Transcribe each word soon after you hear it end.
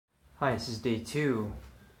Hi, this is day 2.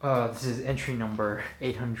 This is entry number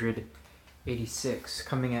 886,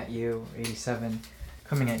 coming at you, 87,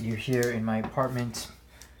 coming at you here in my apartment.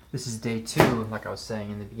 This is day 2, like I was saying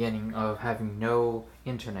in the beginning, of having no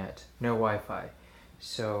internet, no Wi-Fi.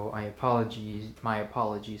 So my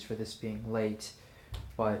apologies for this being late,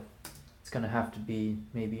 but it's gonna have to be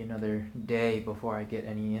maybe another day before I get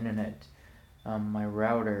any internet. My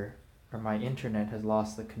router, or my internet, has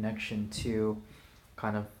lost the connection to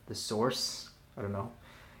kind of the source. I don't know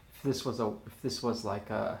if this was like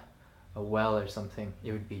a well or something,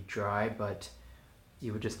 it would be dry, but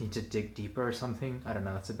you would just need to dig deeper or something. I don't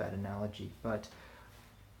know, that's a bad analogy, but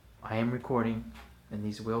I am recording and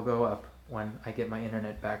these will go up when I get my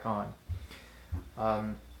internet back on.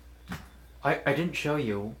 I didn't show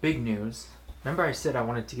you big news. Remember I said I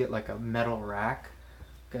wanted to get like a metal rack?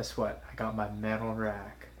 Guess what? I got my metal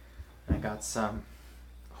rack. I got a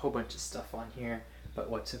whole bunch of stuff on here. But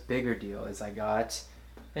what's a bigger deal is I got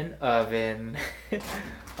an oven,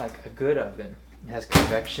 like a good oven. It has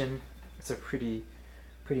convection. It's a pretty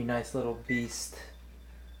nice little beast,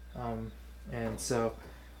 and so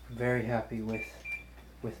I'm very happy with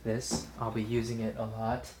this. I'll be using it a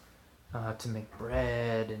lot to make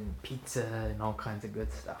bread and pizza and all kinds of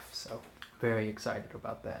good stuff. So very excited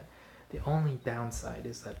about that. The only downside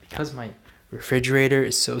is that because my refrigerator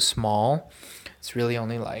is so small, it's really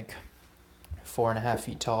only like 4.5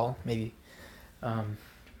 feet tall, maybe 4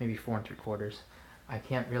 3/4. I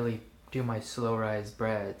can't really do my slow rise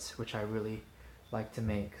breads, which I really like to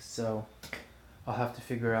make, so I'll have to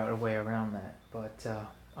figure out a way around that, but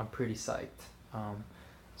I'm pretty psyched.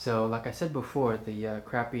 So like I said before, the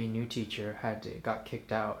crappy new teacher got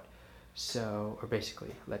kicked out, or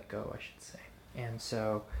basically let go, I should say. And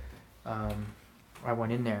so I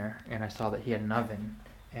went in there and I saw that he had an oven,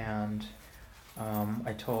 and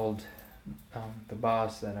I told the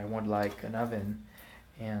boss that I would like an oven,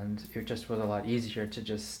 and it just was a lot easier to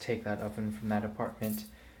just take that oven from that apartment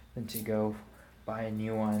than to go buy a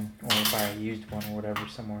new one or buy a used one or whatever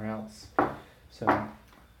somewhere else. So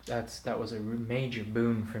that was a major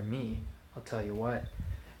boon for me, I'll tell you what.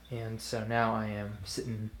 And so now I am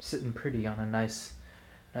sitting pretty on a nice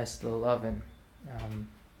little oven.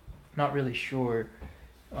 Not really sure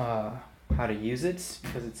how to use it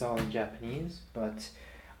because it's all in Japanese, but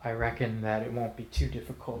I reckon that it won't be too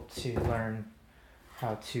difficult to learn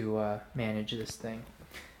how to manage this thing.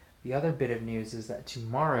 The other bit of news is that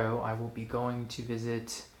tomorrow I will be going to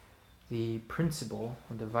visit the principal,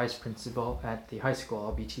 or the vice principal, at the high school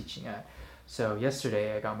I'll be teaching at. So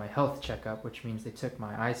yesterday I got my health checkup, which means they took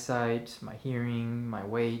my eyesight, my hearing, my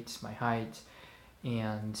weight, my height,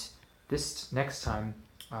 and this next time,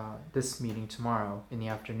 this meeting tomorrow in the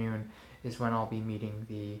afternoon is when I'll be meeting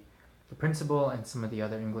the principal and some of the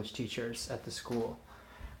other English teachers at the school.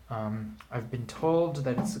 I've been told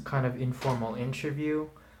that it's a kind of informal interview,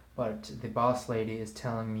 but the boss lady is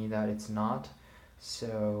telling me that it's not.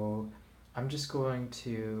 So I'm just going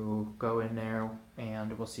to go in there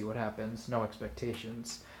and we'll see what happens. No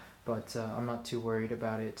expectations, but I'm not too worried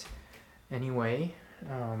about it. Anyway,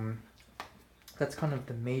 that's kind of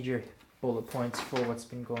the major bullet points for what's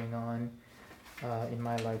been going on in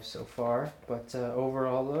my life so far. But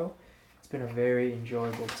overall though, it's been a very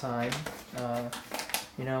enjoyable time.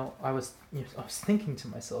 I was thinking to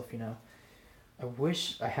myself, I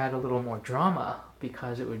wish I had a little more drama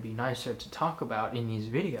because it would be nicer to talk about in these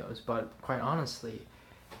videos, but quite honestly,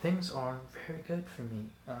 things are very good for me.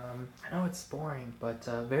 I know it's boring, but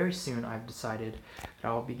very soon I've decided that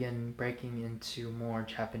I'll begin breaking into more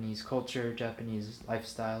Japanese culture, Japanese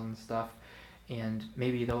lifestyle and stuff, and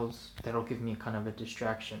maybe that'll give me kind of a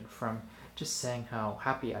distraction from just saying how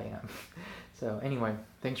happy I am. So anyway,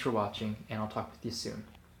 thanks for watching, and I'll talk with you soon.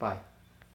 Bye.